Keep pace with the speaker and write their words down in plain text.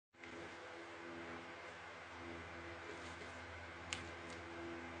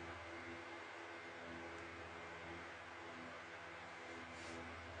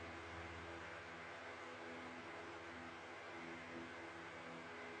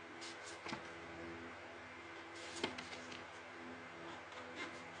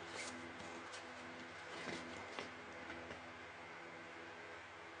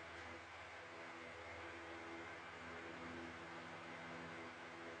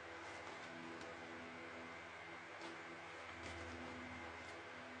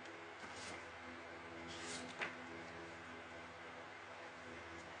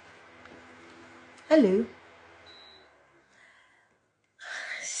Hello.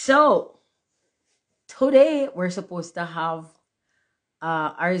 So today we're supposed to have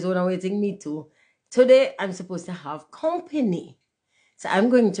Arizona waiting me too. Today I'm supposed to have company. So I'm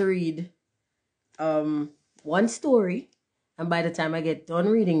going to read one story, and by the time I get done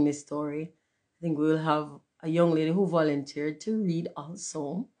reading this story, I think we'll have a young lady who volunteered to read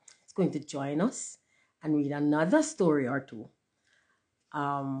also. It's going to join us and read another story or two.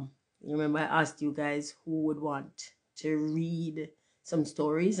 Remember I asked you guys who would want to read some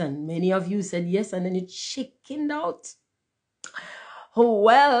stories, and many of you said yes, and then you chickened out.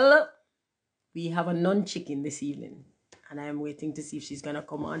 Well, we have a non-chicken this evening, and I am waiting to see if she's gonna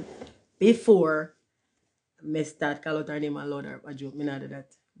come on before me start call out her name and load her a joke. Me not do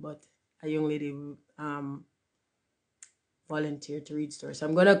that, but a young lady volunteered to read stories. So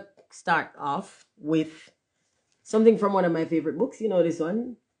I'm gonna start off with something from one of my favorite books. You know this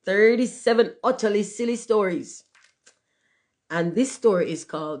one, 37 Utterly Silly Stories. And this story is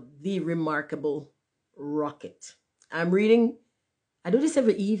called The Remarkable Rocket. I'm reading, I do this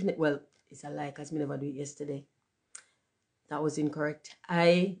every evening. Well, it's a lie because I never do it yesterday. That was incorrect.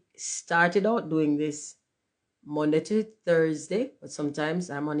 I started out doing this Monday to Thursday, but sometimes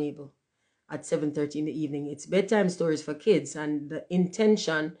I'm unable at 7:30 in the evening. It's bedtime stories for kids, and the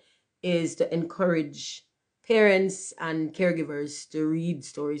intention is to encourage parents and caregivers to read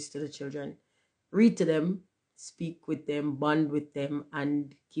stories to the children. Read to them, speak with them, bond with them,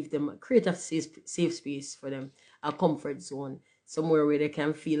 and give them a creative safe space for them, a comfort zone, somewhere where they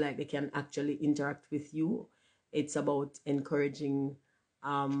can feel like they can actually interact with you. It's about encouraging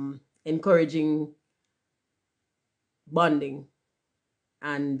bonding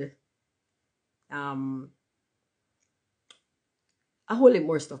and a whole lot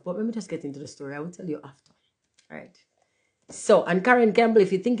more stuff. But let me just get into the story. I will tell you after. All right. So, and Karen Campbell,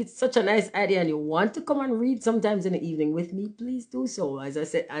 if you think it's such a nice idea and you want to come and read sometimes in the evening with me, please do so. As I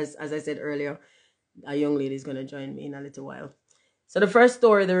said earlier, a young lady is going to join me in a little while. So the first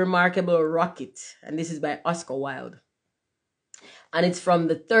story, The Remarkable Rocket, and this is by Oscar Wilde. And it's from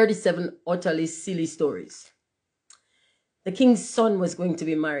the 37 Utterly Silly Stories. The king's son was going to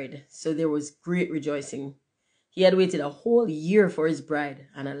be married, so there was great rejoicing. He had waited a whole year for his bride,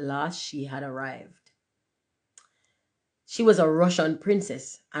 and at last she had arrived. She was a Russian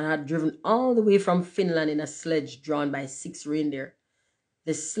princess and had driven all the way from Finland in a sledge drawn by 6 reindeer.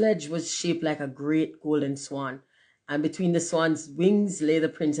 The sledge was shaped like a great golden swan, and between the swan's wings lay the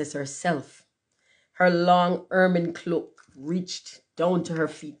princess herself. Her long ermine cloak reached down to her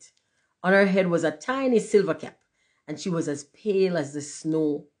feet. On her head was a tiny silver cap, and she was as pale as the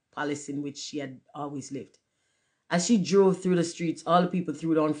snow palace in which she had always lived. As she drove through the streets, all the people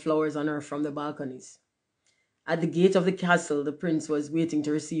threw down flowers on her from the balconies. At the gate of the castle, the prince was waiting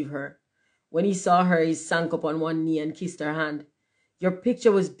to receive her. When he saw her, he sank upon one knee and kissed her hand. "Your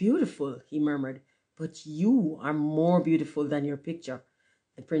picture was beautiful," he murmured, "but you are more beautiful than your picture."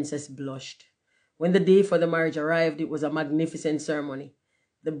 The princess blushed. When the day for the marriage arrived, it was a magnificent ceremony.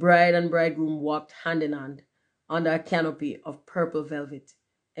 The bride and bridegroom walked hand in hand under a canopy of purple velvet,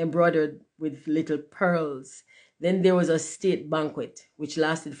 embroidered with little pearls. Then there was a state banquet, which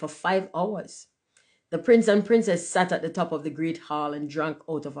lasted for 5 hours. The prince and princess sat at the top of the great hall and drank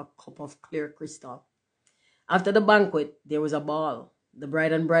out of a cup of clear crystal. After the banquet, there was a ball. The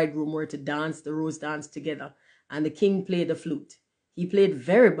bride and bridegroom were to dance the rose dance together, and the king played the flute. He played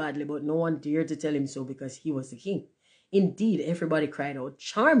very badly, but no one dared to tell him so because he was the king. Indeed, everybody cried out,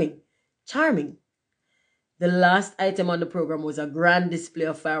 "Charming! Charming!" The last item on the program was a grand display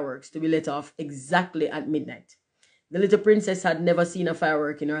of fireworks to be let off exactly at midnight. The little princess had never seen a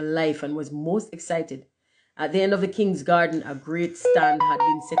firework in her life and was most excited. At the end of the king's garden, a great stand had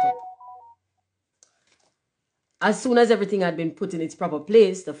been set up. As soon as everything had been put in its proper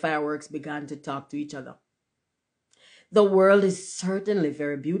place, the fireworks began to talk to each other. "The world is certainly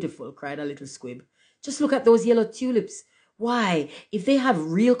very beautiful," cried a little squib. "Just look at those yellow tulips. Why, if they had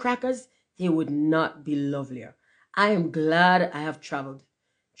real crackers, they would not be lovelier. I am glad I have traveled.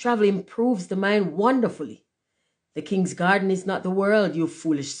 Travel improves the mind wonderfully." "The king's garden is not the world, you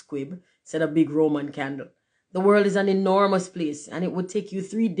foolish squib," said a big Roman candle. "The world is an enormous place, and it would take you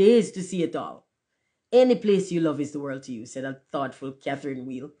 3 days to see it all." "Any place you love is the world to you," said a thoughtful Catherine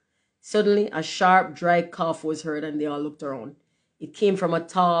Wheel. Suddenly, a sharp, dry cough was heard, and they all looked around. It came from a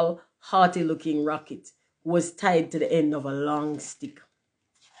tall, haughty-looking rocket who was tied to the end of a long stick.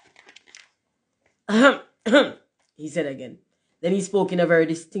 "Ahem, ahem," he said again. Then he spoke in a very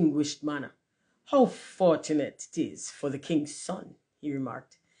distinguished manner. "How fortunate it is for the king's son," he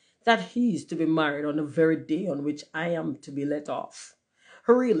remarked, "that he is to be married on the very day on which I am to be let off.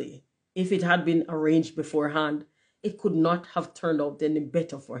 Really, If it had been arranged beforehand, it could not have turned out any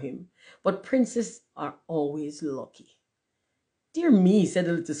better for him. But princes are always lucky. Dear me, said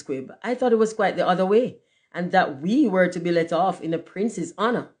the little squib, I thought it was quite the other way, and that we were to be let off in a prince's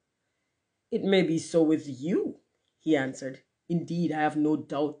honor. It may be so with you, he answered. Indeed, I have no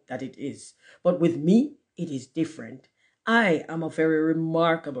doubt that it is. But with me, it is different. I am a very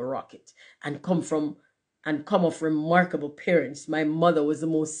remarkable rocket, and come of remarkable parents. My mother was the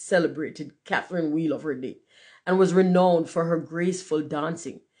most celebrated Catherine Wheel of her day, and was renowned for her graceful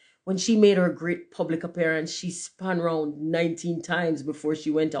dancing. When she made her great public appearance, she spun round 19 times before she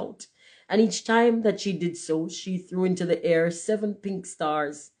went out, and each time that she did so, she threw into the air 7 pink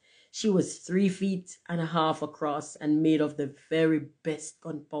stars. She was 3 feet and a half across and made of the very best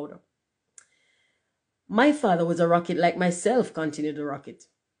gunpowder. My father was a rocket like myself, continued the rocket,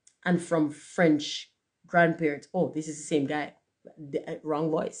 and from French grandparents. Oh, this is the same guy. Wrong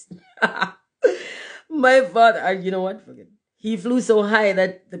voice. My father, and you know what? Forget it. He flew so high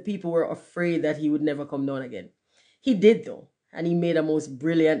that the people were afraid that he would never come down again. He did, though, and he made a most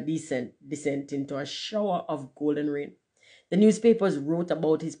brilliant descent into a shower of golden rain. The newspapers wrote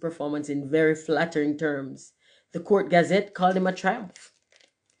about his performance in very flattering terms. The Court Gazette called him a triumph.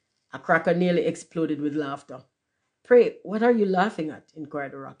 A cracker nearly exploded with laughter. Pray, what are you laughing at?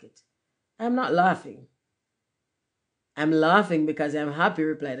 Inquired the rocket. I am not laughing. I am laughing because I am happy,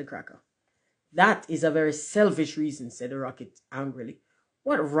 replied the cracker. That is a very selfish reason, said the rocket angrily.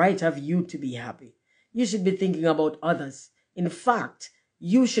 What right have you to be happy? You should be thinking about others. In fact,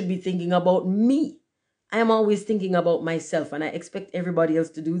 you should be thinking about me. I am always thinking about myself, and I expect everybody else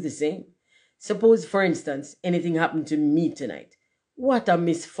to do the same. Suppose, for instance, anything happened to me tonight. What a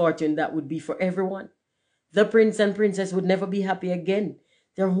misfortune that would be for everyone. The prince and princess would never be happy again.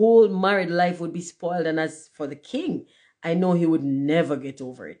 Their whole married life would be spoiled, and as for the king, I know he would never get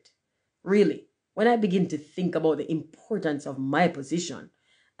over it. Really, when I begin to think about the importance of my position,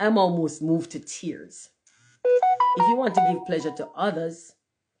 I'm almost moved to tears. If you want to give pleasure to others,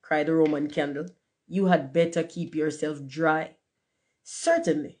 cried the Roman candle, you had better keep yourself dry.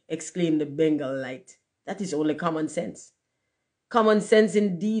 Certainly, exclaimed the Bengal light. That is only common sense. Common sense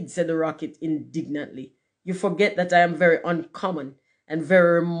indeed, said the rocket indignantly. You forget that I am very uncommon and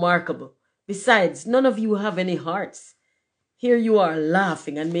very remarkable. Besides, none of you have any hearts. Here you are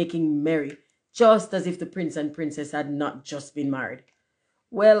laughing and making merry, just as if the prince and princess had not just been married.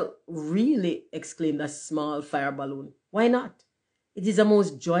 Well, really, exclaimed a small fire balloon. Why not? It is a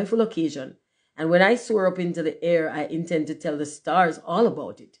most joyful occasion, and when I soar up into the air, I intend to tell the stars all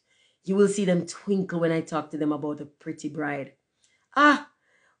about it. You will see them twinkle when I talk to them about a pretty bride. Ah,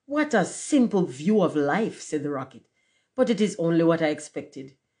 what a simple view of life, said the rocket. But it is only what I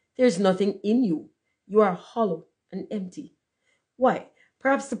expected. There is nothing in you. You are hollow and empty. Why,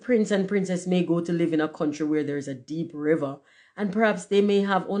 perhaps the prince and princess may go to live in a country where there is a deep river, and perhaps they may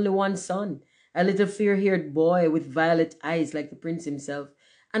have only one son, a little fair-haired boy with violet eyes like the prince himself,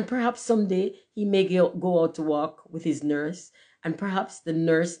 and perhaps someday he may go out to walk with his nurse, and perhaps the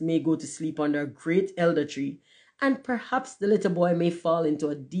nurse may go to sleep under a great elder tree, and perhaps the little boy may fall into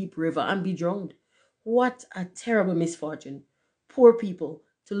a deep river and be drowned. What a terrible misfortune! Poor people,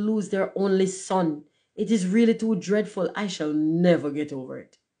 to lose their only son. It is really too dreadful. I shall never get over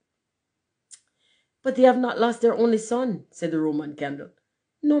it. But they have not lost their only son, said the Roman candle.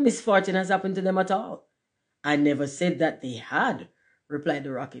 No misfortune has happened to them at all. I never said that they had, replied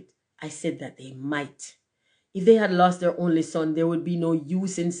the rocket. I said that they might. If they had lost their only son, there would be no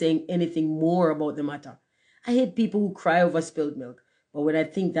use in saying anything more about the matter. I hate people who cry over spilled milk, but when I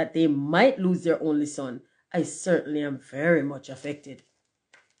think that they might lose their only son, I certainly am very much affected.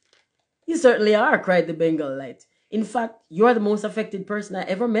 You certainly are, cried the Bengal light. In fact, you're the most affected person I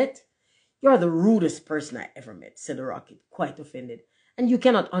ever met. You're the rudest person I ever met, said the rocket, quite offended, and you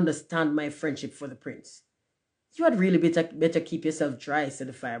cannot understand my friendship for the prince. You had really better keep yourself dry, said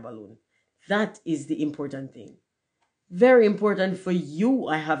the fire balloon. That is the important thing. Very important for you,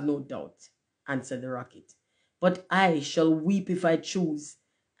 I have no doubt, answered the rocket. But I shall weep if I choose.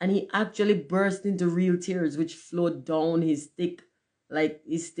 And he actually burst into real tears, which flowed down his stick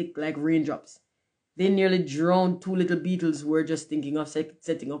like raindrops. They nearly drowned 2 little beetles who were just thinking of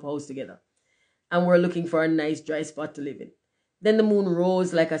setting up house together, and were looking for a nice dry spot to live in. Then the moon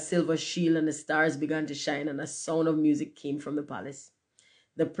rose like a silver shield, and the stars began to shine, and a sound of music came from the palace.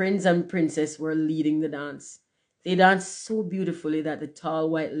 The prince and princess were leading the dance. They danced so beautifully that the tall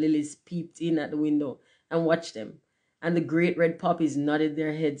white lilies peeped in at the window and watched them, and the great red poppies nodded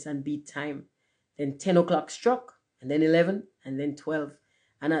their heads and beat time. Then 10 o'clock struck, and then 11, and then 12,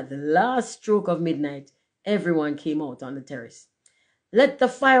 and at the last stroke of midnight, everyone came out on the terrace. Let the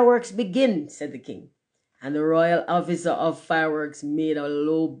fireworks begin, said the king. And the royal officer of fireworks made a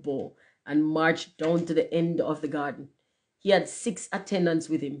low bow and marched down to the end of the garden. He had 6 attendants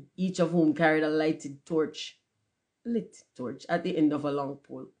with him, each of whom carried a lit torch at the end of a long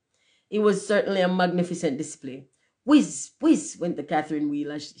pole. It was certainly a magnificent display. Whiz, whiz went the Catherine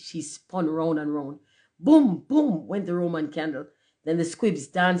wheel as she spun round and round. Boom, boom went the Roman candle. Then the squibs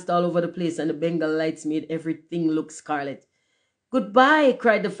danced all over the place and the Bengal lights made everything look scarlet. Goodbye,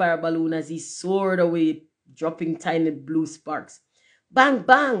 cried the fire balloon as he soared away, dropping tiny blue sparks. Bang,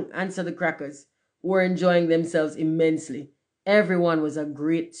 bang, answered the crackers, who were enjoying themselves immensely. Everyone was a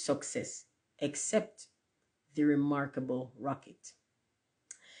great success, except the remarkable rocket.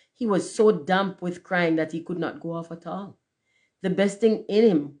 He was so damp with crying that he could not go off at all. The best thing in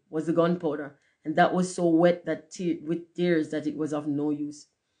him was the gunpowder, and that was so wet that with tears that it was of no use.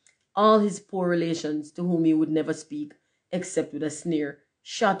 All his poor relations, to whom he would never speak, except with a sneer,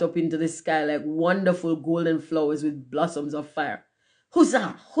 shot up into the sky like wonderful golden flowers with blossoms of fire.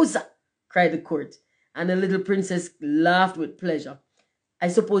 Huzzah! Huzzah! cried the court, and the little princess laughed with pleasure. I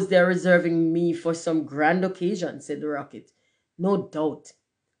suppose they are reserving me for some grand occasion, said the rocket. No doubt.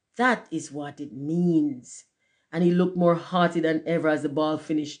 That is what it means. And he looked more hearty than ever as the ball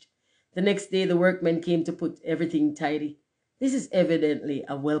finished. The next day the workmen came to put everything tidy. This is evidently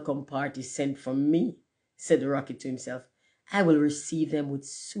a welcome party sent from me, said the rocket to himself. I will receive them with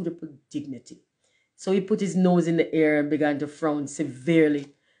suitable dignity. So he put his nose in the air and began to frown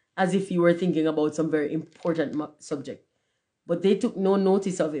severely, as if he were thinking about some very important subject. But they took no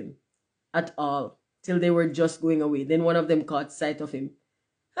notice of him at all till they were just going away. Then one of them caught sight of him.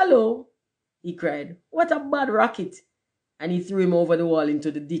 Hello, he cried. What a bad rocket! And he threw him over the wall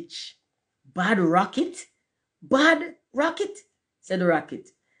into the ditch. Bad rocket? Bad rocket? Said the rocket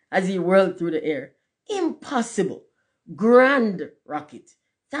as he whirled through the air. Impossible! Grand rocket.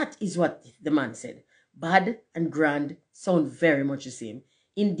 That is what the man said. Bad and grand sound very much the same.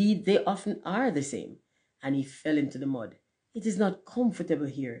 Indeed, they often are the same. And he fell into the mud. It is not comfortable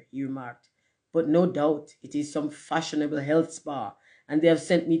here, he remarked, but no doubt it is some fashionable health spa, and they have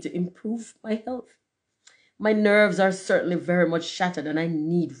sent me to improve my health. My nerves are certainly very much shattered, and I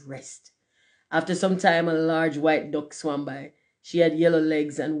need rest. After some time, a large white duck swam by. She had yellow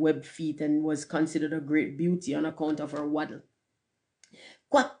legs and webbed feet and was considered a great beauty on account of her waddle.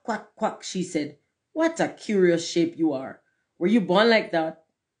 Quack, quack, quack, she said. What a curious shape you are. Were you born like that,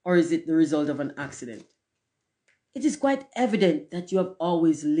 or is it the result of an accident? It is quite evident that you have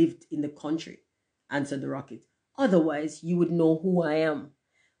always lived in the country, answered the rocket. Otherwise, you would know who I am.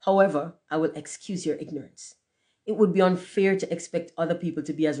 However, I will excuse your ignorance. It would be unfair to expect other people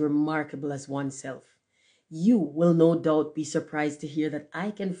to be as remarkable as oneself. You will no doubt be surprised to hear that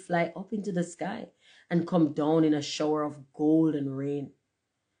I can fly up into the sky and come down in a shower of gold and rain.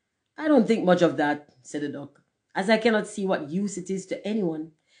 I don't think much of that, said the duck, as I cannot see what use it is to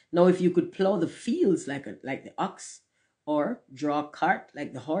anyone. Now, if you could plow the fields like the ox, or draw a cart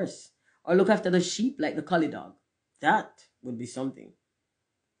like the horse, or look after the sheep like the collie dog, that would be something.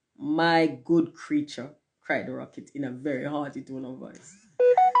 My good creature, cried the rocket in a very hearty tone of voice.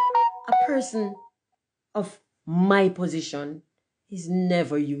 A person of my position is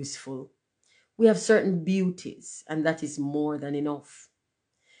never useful. We have certain beauties, and that is more than enough.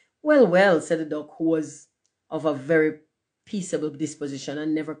 Well, well, said the duck, who was of a very peaceable disposition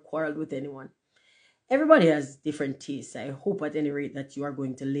and never quarreled with anyone. Everybody has different tastes. I hope at any rate that you are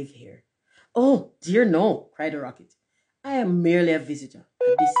going to live here. Oh, dear no, cried the rocket. I am merely a visitor, a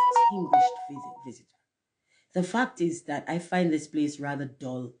distinguished visitor. The fact is that I find this place rather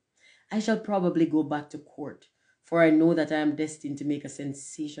dull. I shall probably go back to court, for I know that I am destined to make a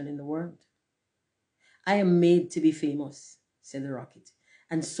sensation in the world. I am made to be famous, said the rocket,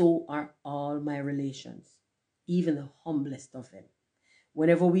 and so are all my relations, even the humblest of them.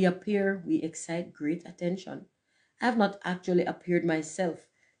 Whenever we appear, we excite great attention. I have not actually appeared myself,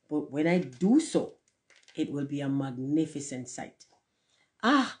 but when I do so, it will be a magnificent sight.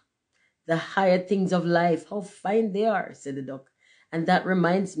 Ah, the higher things of life, how fine they are, said the duck. And that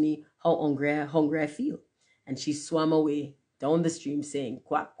reminds me how hungry I feel. And she swam away down the stream saying,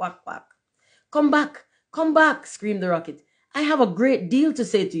 quack, quack, quack. Come back, screamed the rocket. I have a great deal to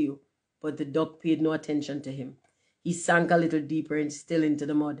say to you. But the duck paid no attention to him. He sank a little deeper and still into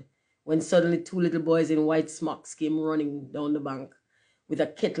the mud, when suddenly 2 little boys in white smocks came running down the bank, with a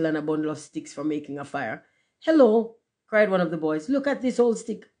kettle and a bundle of sticks for making a fire. Hello, cried one of the boys. Look at this old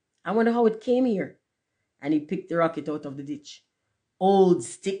stick. I wonder how it came here. And he picked the rocket out of the ditch. Old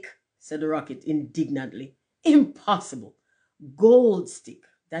stick, said the rocket indignantly. Impossible. Gold stick,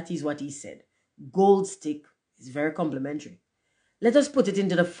 that is what he said. Gold stick is very complimentary. Let us put it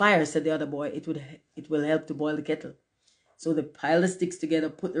into the fire, said the other boy. It will help to boil the kettle. So they piled the sticks together,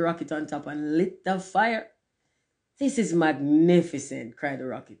 put the rocket on top, and lit the fire. This is magnificent, cried the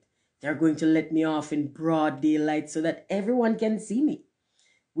rocket. They're going to let me off in broad daylight so that everyone can see me.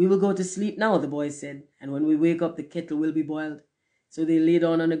 We will go to sleep now, the boy said, and when we wake up, the kettle will be boiled. So they lay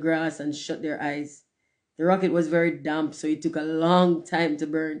down on the grass and shut their eyes. The rocket was very damp, so it took a long time to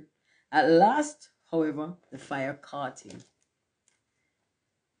burn. At last, however, the fire caught him.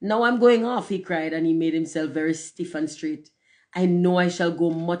 Now I'm going off, he cried, and he made himself very stiff and straight. I know I shall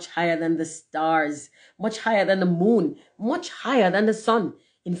go much higher than the stars, much higher than the moon, much higher than the sun.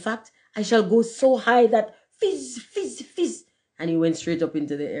 In fact, I shall go so high that fizz, fizz, fizz, and he went straight up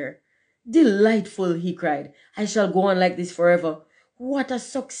into the air. Delightful, he cried. I shall go on like this forever. What a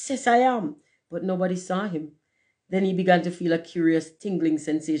success I am! But nobody saw him. Then he began to feel a curious tingling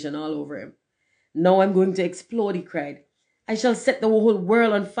sensation all over him. Now I'm going to explode, he cried. I shall set the whole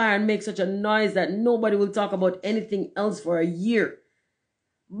world on fire and make such a noise that nobody will talk about anything else for a year.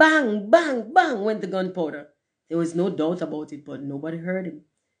 Bang, bang, bang went the gunpowder. There was no doubt about it, but nobody heard him.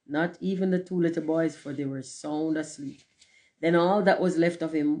 Not even the two little boys, for they were sound asleep. Then all that was left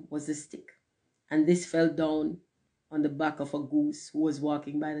of him was the stick, and this fell down on the back of a goose who was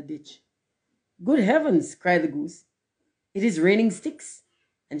walking by the ditch. Good heavens, cried the goose. It is raining sticks.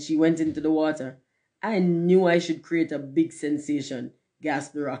 And she went into the water. I knew I should create a big sensation,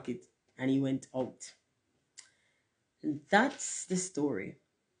 gasped the rocket, and he went out. And that's the story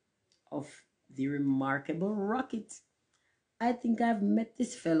of the remarkable rocket. I think I've met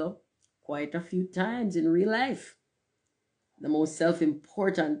this fellow quite a few times in real life. The most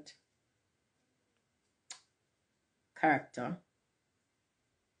self-important character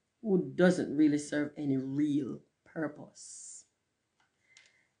who doesn't really serve any real purpose.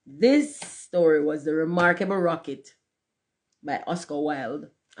 This story was The Remarkable Rocket by Oscar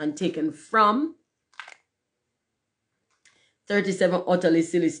Wilde and taken from 37 Utterly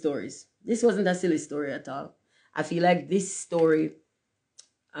Silly Stories. This wasn't a silly story at all. I feel like this story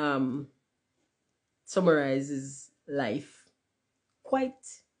summarizes life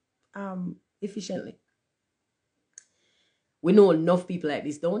quite efficiently. We know enough people like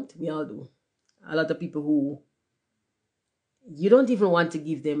this, don't we? All do. A lot of people who you don't even want to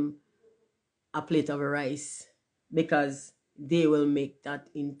give them a plate of rice because they will make that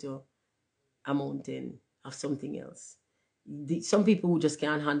into a mountain of something else. Some people who just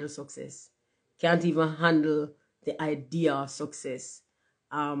can't handle success, can't even handle the idea of success.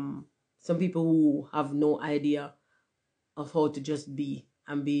 Some people who have no idea of how to just be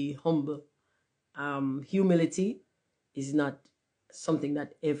and be humble. Humility is not something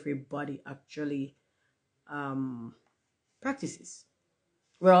that everybody actually practices.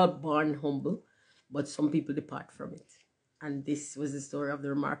 We're all born humble, but some people depart from it. And this was the story of the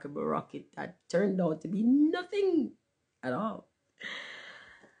remarkable rocket that turned out to be nothing at all.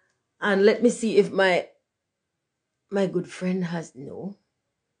 And let me see if my good friend has not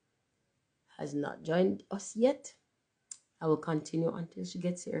joined us yet. I will continue until she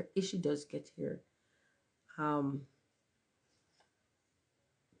gets here. If she does get here,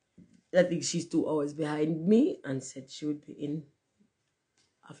 I think she's 2 hours behind me and said she would be in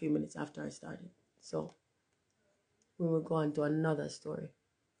a few minutes after I started. So we will go on to another story.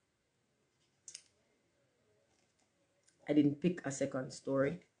 I didn't pick a second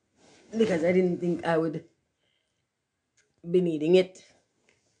story because I didn't think I would be needing it.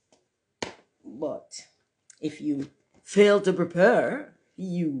 But if you fail to prepare,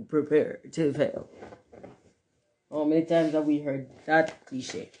 you prepare to fail. How many times have we heard that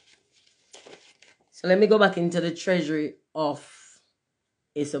cliche? So let me go back into the treasury of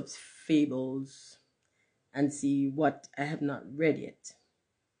Aesop's fables and see what I have not read yet.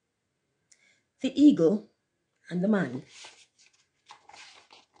 The Eagle and the Man.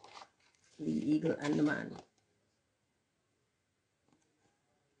 The Eagle and the Man.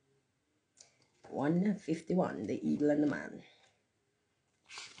 151, The Eagle and the Man.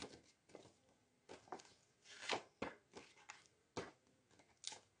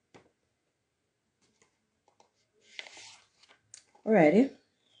 Alrighty.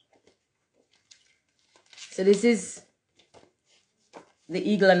 So this is The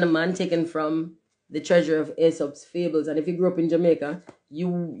Eagle and the Man, taken from the treasure of Aesop's fables. And if you grew up in Jamaica,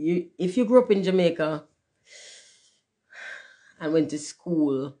 if you grew up in Jamaica and went to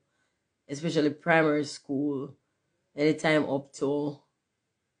school, especially primary school, anytime up to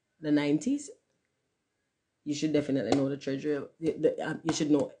the 90s, you should definitely know the treasure. You should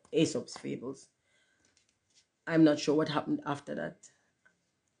know Aesop's fables. I'm not sure what happened after that,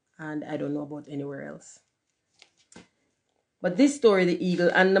 and I don't know about anywhere else. But this story, the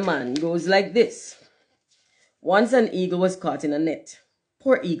eagle and the man, goes like this. Once an eagle was caught in a net.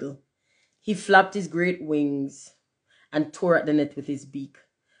 Poor eagle. He flapped his great wings and tore at the net with his beak.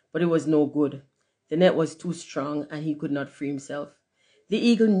 But it was no good. The net was too strong and he could not free himself. The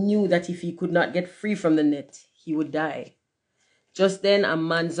eagle knew that if he could not get free from the net, he would die. Just then a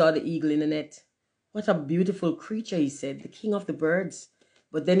man saw the eagle in the net. What a beautiful creature, he said, the king of the birds.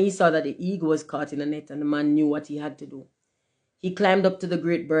 But then he saw that the eagle was caught in a net and the man knew what he had to do. He climbed up to the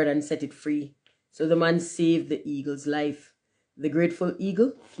great bird and set it free. So the man saved the eagle's life. The grateful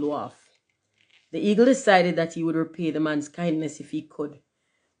eagle flew off. The eagle decided that he would repay the man's kindness if he could.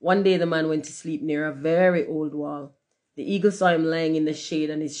 One day the man went to sleep near a very old wall. The eagle saw him lying in the shade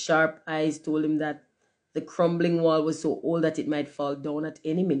and his sharp eyes told him that the crumbling wall was so old that it might fall down at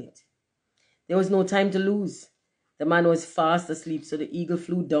any minute. There was no time to lose. The man was fast asleep, so the eagle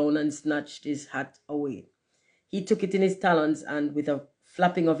flew down and snatched his hat away. He took it in his talons and with a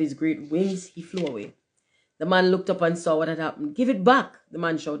flapping of his great wings, he flew away. The man looked up and saw what had happened. "Give it back," the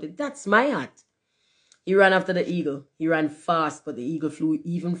man shouted. "That's my hat." He ran after the eagle. He ran fast, but the eagle flew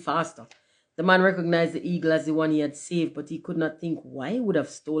even faster. The man recognized the eagle as the one he had saved, but he could not think why he would have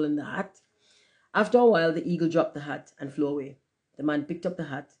stolen the hat. After a while, the eagle dropped the hat and flew away. The man picked up the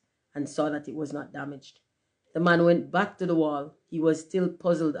hat and saw that it was not damaged. The man went back to the wall. He was still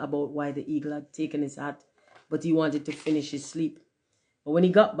puzzled about why the eagle had taken his hat, but he wanted to finish his sleep. But when he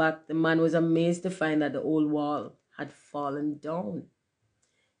got back, the man was amazed to find that the old wall had fallen down.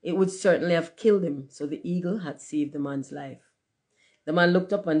 It would certainly have killed him, so the eagle had saved the man's life. The man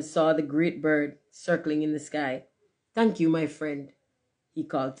looked up and saw the great bird circling in the sky. "Thank you, my friend," he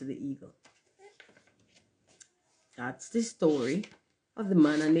called to the eagle. That's the story of the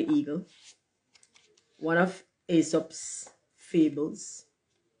man and the eagle. One of Aesop's fables,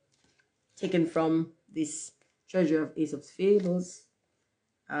 taken from this treasure of Aesop's fables,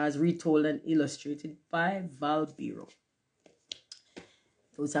 as retold and illustrated by Val Biro.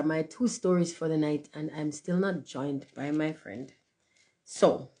 Those are my two stories for the night, and I'm still not joined by my friend.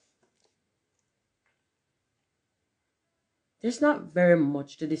 So, there's not very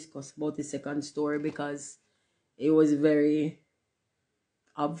much to discuss about the second story because it was very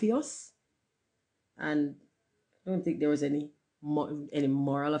obvious, and I don't think there was any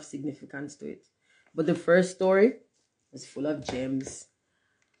moral of significance to it. But the first story was full of gems,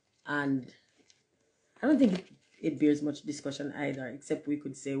 and I don't think it bears much discussion either, except we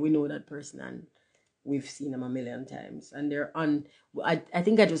could say we know that person and we've seen them a million times. And they're on, I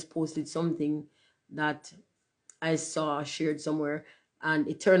think I just posted something that I saw shared somewhere, and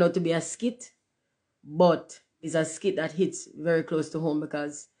it turned out to be a skit, but it's a skit that hits very close to home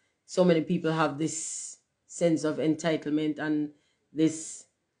because so many people have this sense of entitlement and this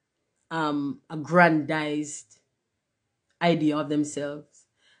aggrandized idea of themselves.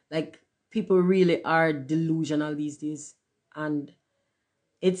 Like, people really are delusional these days, and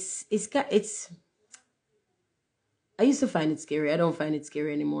it's I used to find it scary. I don't find it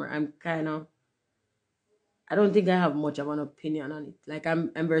scary anymore. I don't think I have much of an opinion on it. Like,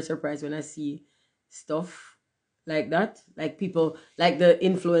 I'm very surprised when I see stuff like that. Like, people, like the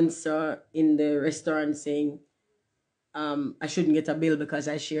influencer in the restaurant saying, I shouldn't get a bill because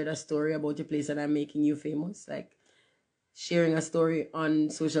I shared a story about your place and I'm making you famous. Like, sharing a story on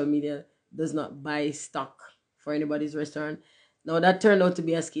social media does not buy stock for anybody's restaurant. Now, that turned out to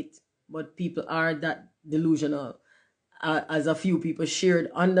be a skit, but people are that delusional. As a few people shared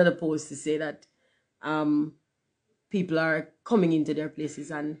under the post to say that people are coming into their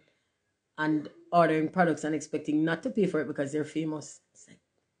places and ordering products and expecting not to pay for it because they're famous. It's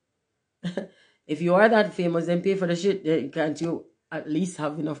like, if you are that famous, then pay for the shit. Can't you at least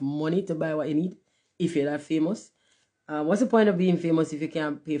have enough money to buy what you need if you're that famous? What's the point of being famous if you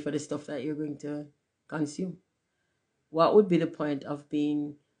can't pay for the stuff that you're going to consume? What would be the point of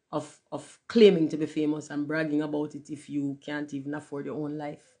being of claiming to be famous and bragging about it if you can't even afford your own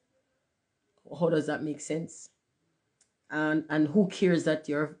life? How does that make sense? And who cares that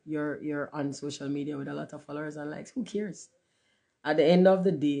you're on social media with a lot of followers and likes? Who cares? At the end of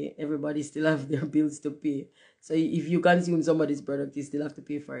the day, everybody still have their bills to pay. So if you consume somebody's product, you still have to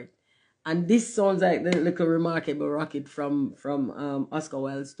pay for it. And this sounds like the little remarkable rocket from Oscar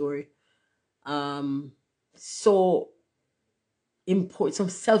Wilde's story. So important, so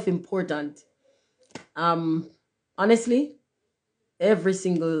self-important. Honestly, every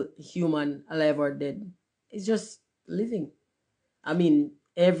single human, alive or dead, is just living. I mean,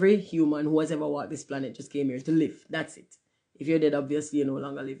 every human who has ever walked this planet just came here to live. That's it. If you're dead, obviously you're no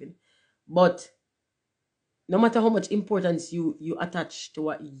longer living. But no matter how much importance you attach to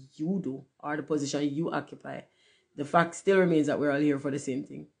what you do or the position you occupy, The fact still remains that we're all here for the same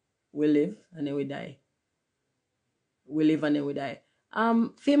thing. We live and then we die. We live and then we die.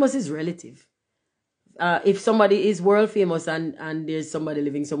 Famous is relative. If somebody is world famous and there's somebody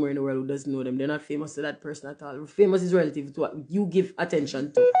living somewhere in the world who doesn't know them, they're not famous to that person at all. Famous is relative to what you give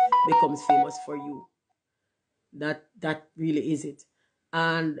attention to becomes famous for you. That really is it.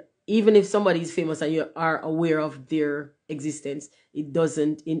 And even if somebody is famous and you are aware of their existence, it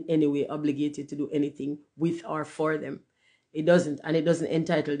doesn't in any way obligate you to do anything with or for them. It doesn't, and it doesn't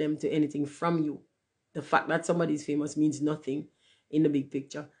entitle them to anything from you. The fact that somebody is famous means nothing in the big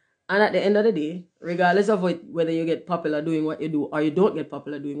picture. And at the end of the day, regardless of whether you get popular doing what you do or you don't get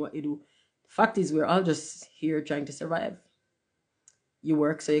popular doing what you do, fact is we're all just here trying to survive. You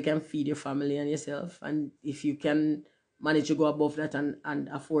work so you can feed your family and yourself. And if you can manage to go above that and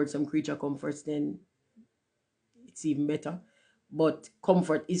afford some creature comforts, then it's even better. But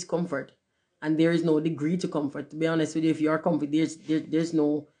comfort is comfort. And there is no degree to comfort. To be honest with you, if you are comfortable, there's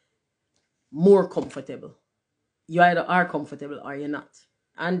no more comfortable. You either are comfortable or you're not.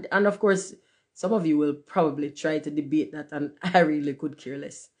 And of course, some of you will probably try to debate that, and I really couldn't care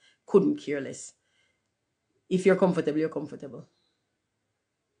less. If you're comfortable, you're comfortable.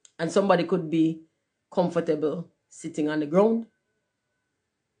 And somebody could be comfortable sitting on the ground.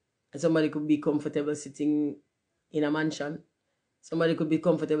 And somebody could be comfortable sitting in a mansion. Somebody could be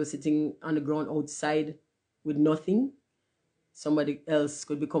comfortable sitting on the ground outside with nothing. Somebody else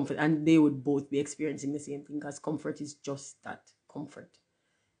could be comfortable, and they would both be experiencing the same thing, because comfort is just that, comfort.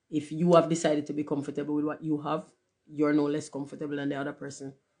 If you have decided to be comfortable with what you have, you're no less comfortable than the other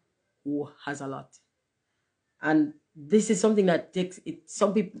person who has a lot. And this is something that takes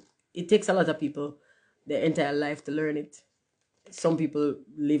a lot of people their entire life to learn it. Some people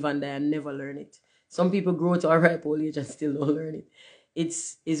live and die and never learn it. Some people grow to a ripe old age and still don't learn it.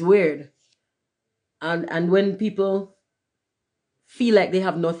 It's weird. And when people feel like they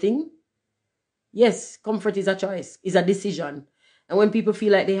have nothing, yes, comfort is a choice, is a decision. And when people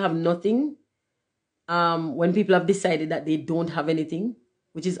feel like they have nothing, when people have decided that they don't have anything,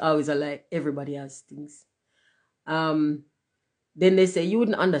 which is always a lie, everybody has things. Then they say, you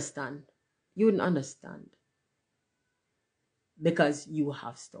wouldn't understand. You wouldn't understand. Because you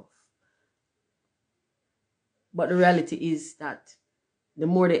have stuff. But the reality is that the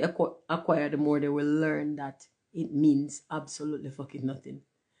more they acquire, the more they will learn that it means absolutely fucking nothing.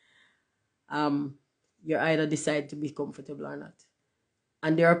 You either decide to be comfortable or not.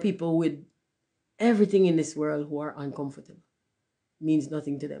 And there are people with everything in this world who are uncomfortable. It means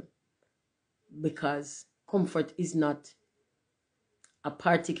nothing to them. Because comfort is not a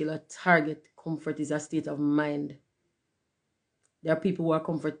particular target. Comfort is a state of mind. There are people who are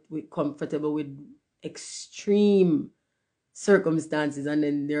comfortable with extreme circumstances, and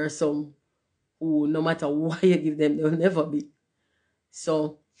then there are some who, no matter what you give them, they'll never be.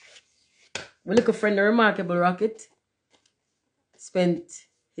 So, my little friend, the Remarkable Rocket, spent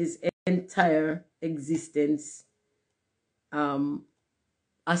his entire existence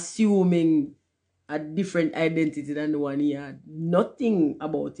assuming a different identity than the one he had. Nothing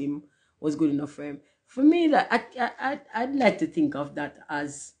about him was good enough for him. For me, that I'd like to think of that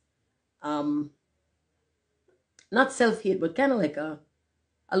as not self-hate, but kind of like a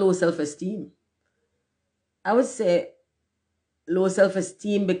low self-esteem. I would say low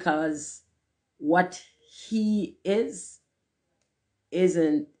self-esteem because what he isn't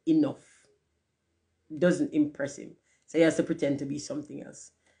enough. Doesn't impress him. So he has to pretend to be something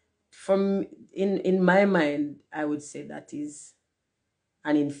else. From in my mind, I would say that is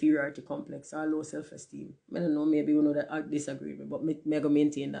an inferiority complex or low self-esteem. I don't know, maybe you know that I disagree with me, but me go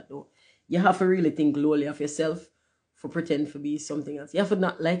maintain that though. You have to really think lowly of yourself for pretend to be something else. You have to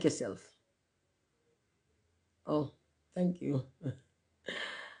not like yourself. Oh, thank you.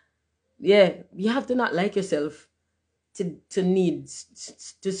 Yeah, you have to not like yourself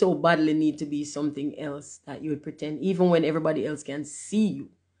to so badly need to be something else that you would pretend, even when everybody else can see you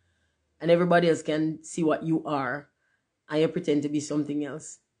and everybody else can see what you are, and you pretend to be something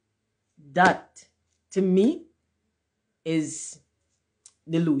else. That, to me, is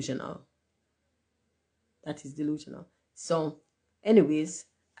delusional. That is delusional. So, anyways,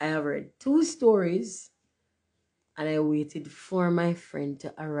 I have read 2 stories and I waited for my friend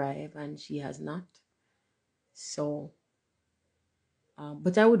to arrive and she has not. So,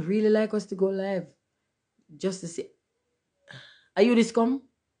 but I would really like us to go live just to see. Are you this come?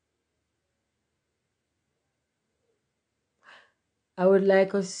 I would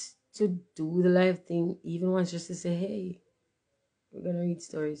like us to do the live thing even once, just to say, hey, we're going to read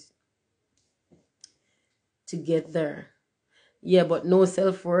stories together. Yeah, but no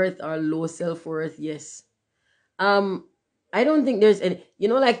self-worth or low self-worth, yes. Um, I don't think there's any.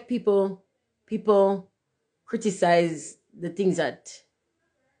 Like people criticize the things that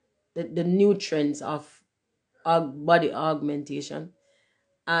the new trends of body augmentation,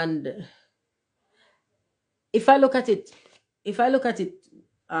 and if I look at it, if I look at it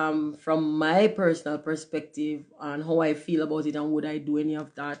from my personal perspective on how I feel about it and would I do any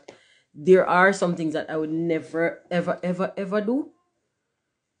of that, there are some things that I would never, ever, ever, ever do.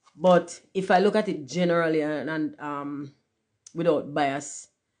 But if I look at it generally and without bias,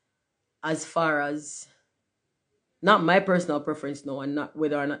 as far as not my personal preference, no, and not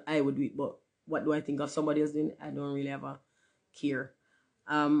whether or not I would do it, but what do I think of somebody else doing, I don't really ever care.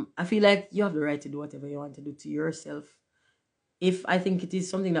 I feel like you have the right to do whatever you want to do to yourself. If I think it is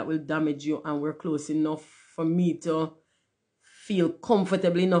something that will damage you and we're close enough for me to feel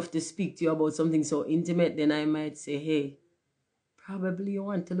comfortable enough to speak to you about something so intimate, then I might say, hey, probably you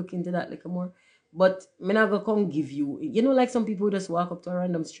want to look into that like more. But I'm not gonna come give you, like some people just walk up to a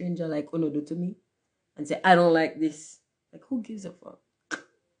random stranger like, oh no, do to me, and say, I don't like this. Like, who gives a fuck?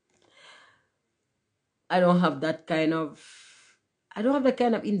 I don't have that kind of,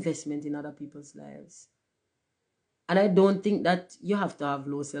 investment in other people's lives. And I don't think that you have to have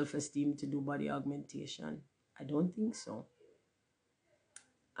low self-esteem to do body augmentation. I don't think so.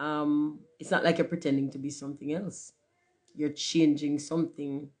 It's not like you're pretending to be something else. You're changing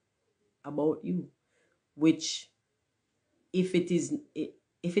something about you, which if it is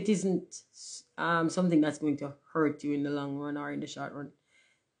if it isn't something that's going to hurt you in the long run or in the short run,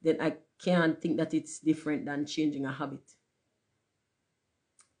 then I can't think that it's different than changing a habit.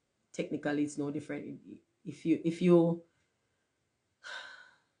 Technically, it's no different. If you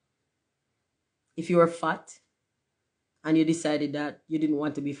were fat and you decided that you didn't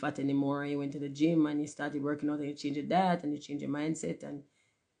want to be fat anymore and you went to the gym and you started working out and you changed your diet and you changed your mindset and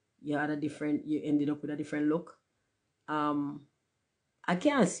you ended up with a different look. I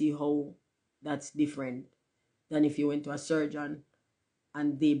can't see how that's different than if you went to a surgeon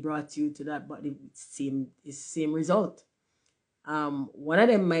and they brought you to that, but it's same result. One of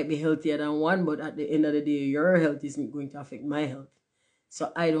them might be healthier than one, but at the end of the day, your health isn't going to affect my health.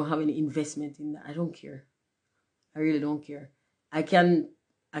 So I don't have any investment in that. I don't care. I really don't care. I can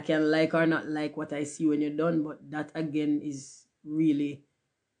like or not like what I see when you're done, but that again is really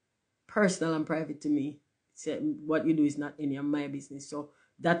personal and private to me. So what you do is not any of my business. So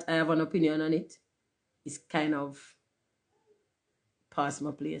that I have an opinion on it is kind of past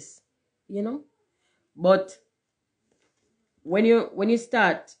my place, you know. But when you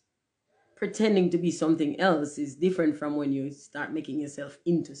start pretending to be something else is different from when you start making yourself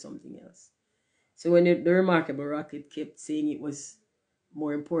into something else. So when the remarkable rocket kept saying it was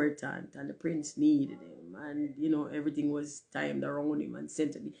more important and the prince needed him and everything was timed around him and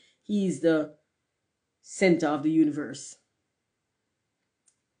centered, he's the center of the universe.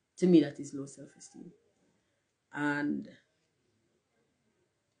 To me, that is low self-esteem. And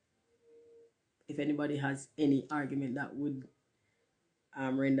if anybody has any argument that would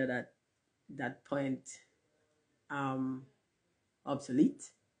render that point obsolete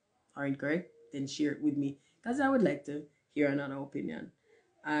or incorrect, then share it with me because I would like to hear another opinion.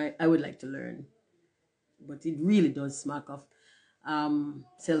 I would like to learn, but it really does smack of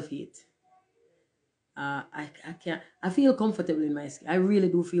self-hate. I can't. I feel comfortable in my skin. I really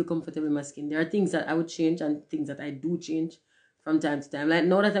do feel comfortable in my skin. There are things that I would change and things that I do change from time to time. Like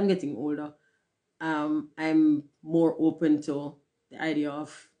now that I'm getting older, I'm more open to the idea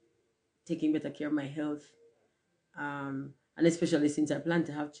of taking better care of my health. And especially since I plan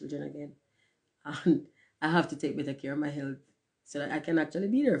to have children again, and I have to take better care of my health so that I can actually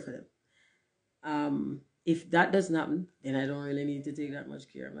be there for them. If that doesn't happen, then I don't really need to take that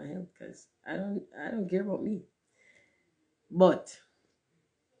much care of my health because I don't care about me. But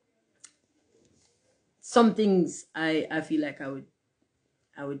some things I feel like I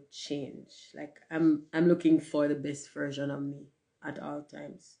would change. Like I'm looking for the best version of me at all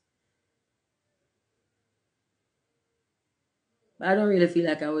times. But I don't really feel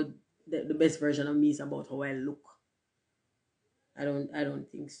like the best version of me is about how I look. I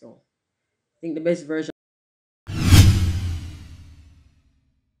don't think so. I think the best version